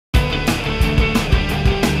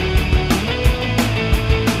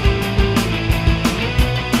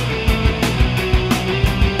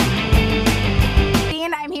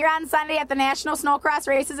at the National Snocross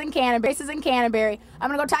races in Canterbury. I'm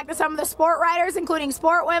going to go talk to some of the sport riders, including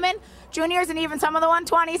sport women, juniors, and even some of the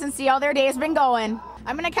 120s, and see how their day's been going.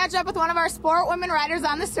 I'm going to catch up with one of our sport women riders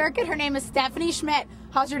on the circuit. Her name is Stephanie Schmidt.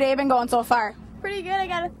 How's your day been going so far? Pretty good. I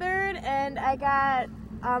got a third, and I got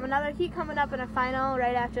another heat coming up in a final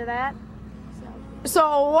right after that.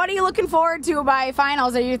 So what are you looking forward to by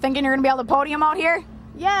finals? Are you thinking you're going to be able to podium out here?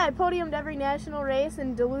 Yeah, I podiumed every national race.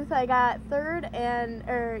 In Duluth I got third in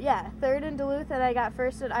Duluth, and I got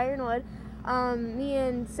first at Ironwood. Me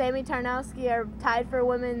and Sammy Tarnowski are tied for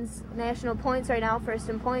women's national points right now, first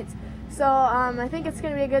in points. So I think it's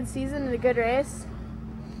going to be a good season and a good race.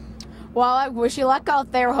 Well, I wish you luck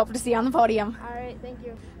out there. Hope to see you on the podium. All right, thank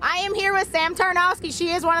you. I am here with Sam Tarnowski. She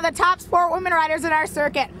is one of the top sport women riders in our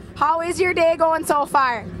circuit. How is your day going so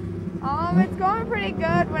far? It's going pretty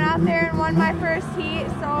good. Went out there and won my first heat,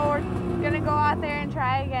 so we're going to go out there and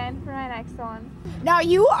try again for my next one. Now,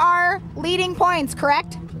 you are leading points,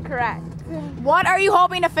 correct? Correct. What are you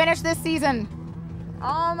hoping to finish this season?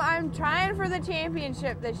 I'm trying for the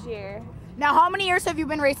championship this year. Now, how many years have you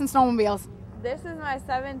been racing snowmobiles? This is my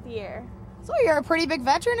 7th year. So you're a pretty big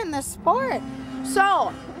veteran in this sport.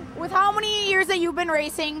 So, with how many years that you've been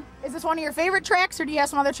racing, is this one of your favorite tracks, or do you have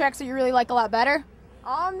some other tracks that you really like a lot better?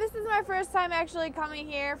 This is my first time actually coming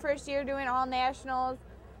here, first year doing all nationals,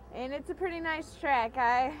 and it's a pretty nice track.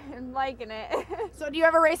 I am liking it. So do you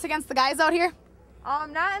ever race against the guys out here?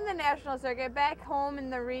 Not in the national circuit. Back home in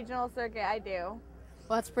the regional circuit, I do.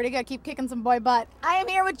 Well, that's pretty good. Keep kicking some boy butt. I am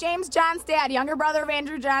here with James Johnstad, younger brother of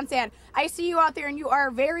Andrew Johnstad. I see you out there, and you are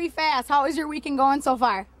very fast. How is your weekend going so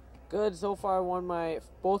far? Good. So far, I won my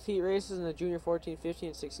both heat races in the junior 14, 15,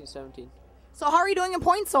 and 16, 17. So how are you doing in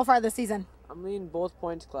points so far this season? I'm leading both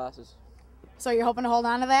points classes. So you're hoping to hold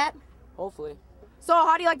on to that? Hopefully. So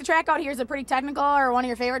how do you like the track out here? Is it pretty technical, or one of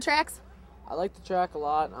your favorite tracks? I like the track a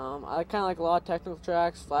lot. I kind of like a lot of technical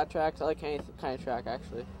tracks, flat tracks. I like any kind of track,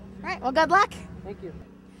 actually. All right, well, good luck. Thank you.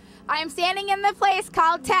 I am standing in the place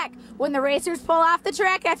called Tech. When the racers pull off the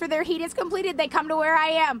track after their heat is completed, they come to where I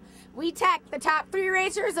am. We tech the top 3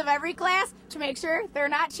 racers of every class to make sure they're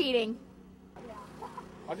not cheating.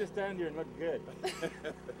 I'll just stand here and look good.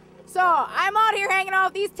 So, I'm out here hanging out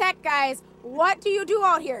with these tech guys. What do you do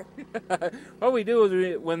out here? What we do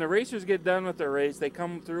is when the racers get done with their race, they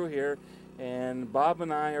come through here, and Bob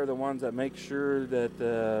and I are the ones that make sure that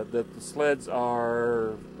the sleds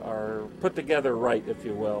are put together right, if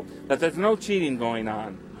you will, that there's no cheating going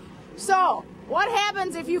on. So, what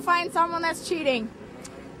happens if you find someone that's cheating?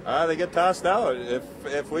 They get tossed out.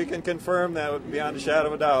 If we can confirm that beyond a shadow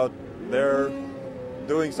of a doubt they're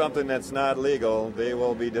doing something that's not legal, they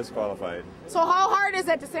will be disqualified. So how hard is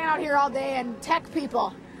it to stand out here all day and tech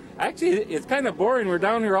people? Actually, it's kind of boring. We're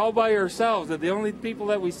down here all by ourselves. The only people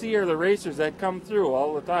that we see are the racers that come through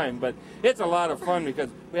all the time. But it's a lot of fun because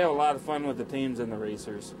we have a lot of fun with the teams and the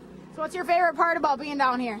racers. So what's your favorite part about being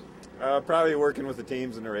down here? Probably working with the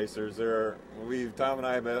teams and the racers. Tom and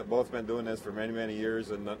I have both been doing this for many, many years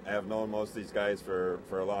and have known most of these guys for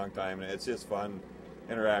a long time. And it's just fun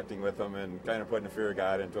interacting with them and kind of putting the fear of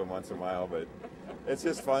God into them once in a while. But it's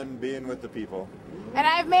just fun being with the people. And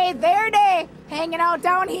I've made their day hanging out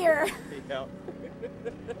down here. Yeah.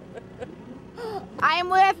 I'm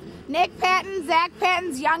with Nick Patton, Zach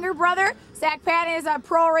Patton's younger brother. Zach Patton is a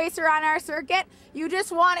pro racer on our circuit. You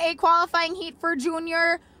just won a qualifying heat for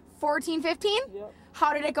junior 14-15? Yep.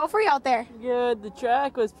 How did it go for you out there? Good. The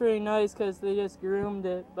track was pretty nice because they just groomed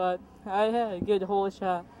it, but I had a good hole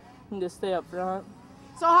shot and just stay up front.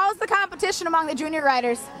 So how's the competition among the junior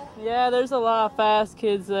riders? Yeah, there's a lot of fast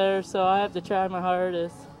kids there, so I have to try my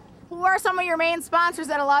hardest. Who are some of your main sponsors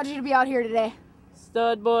that allowed you to be out here today?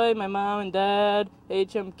 Stud Boy, my mom and dad,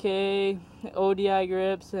 HMK, ODI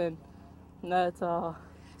grips, and that's all.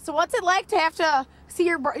 So what's it like to have to see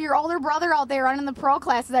your older brother out there running the pro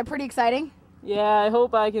class? Is that pretty exciting? Yeah, I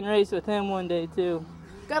hope I can race with him one day too.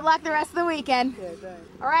 Good luck the rest of the weekend. Yeah, thanks.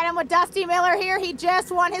 All right, I'm with Dusty Miller here. He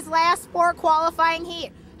just won his last sport qualifying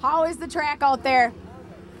heat. How is the track out there?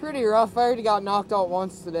 Pretty rough. I already got knocked out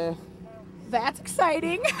once today. That's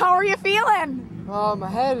exciting. How are you feeling? My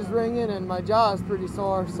head is ringing and my jaw is pretty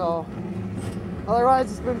sore, so otherwise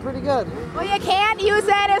it's been pretty good. Well, you can't use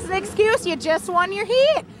that as an excuse. You just won your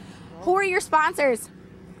heat. Who are your sponsors?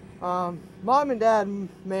 Mom and Dad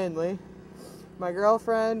mainly. My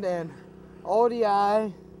girlfriend and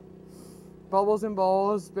ODI, Bubbles and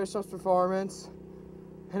Bowls, Bishop's Performance,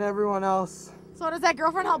 and everyone else. So does that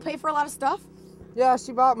girlfriend help pay for a lot of stuff? Yeah,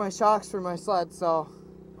 she bought my shocks for my sled, so.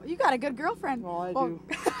 You got a good girlfriend. Well, I do.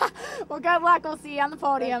 Well, good luck. We'll see you on the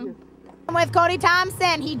podium. I'm with Cody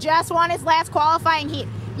Thompson. He just won his last qualifying heat.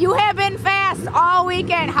 You have been fast all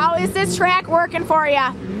weekend. How is this track working for you?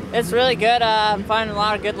 It's really good. I'm finding a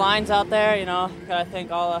lot of good lines out there. You know, gotta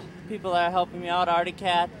thank all the people that are helping me out. Artie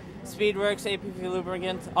Cat, Speedworks, APP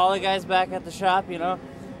Lubricants, all the guys back at the shop. You know,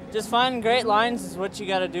 just finding great lines is what you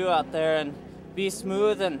gotta do out there, and be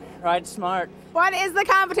smooth and ride smart. What is the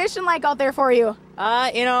competition like out there for you?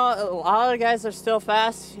 You know, a lot of the guys are still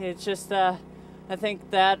fast. It's just, I think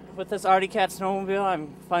that with this Artie Cat snowmobile,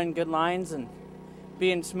 I'm finding good lines and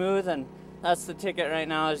being smooth, and that's the ticket right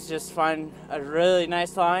now, is just find a really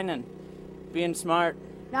nice line and being smart.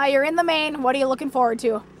 Now you're in the main. What are you looking forward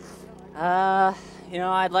to? You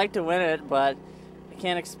know, I'd like to win it, but I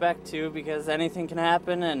can't expect to because anything can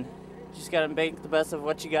happen, and just got to make the best of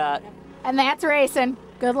what you got. And that's racing.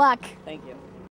 Good luck. Thank you.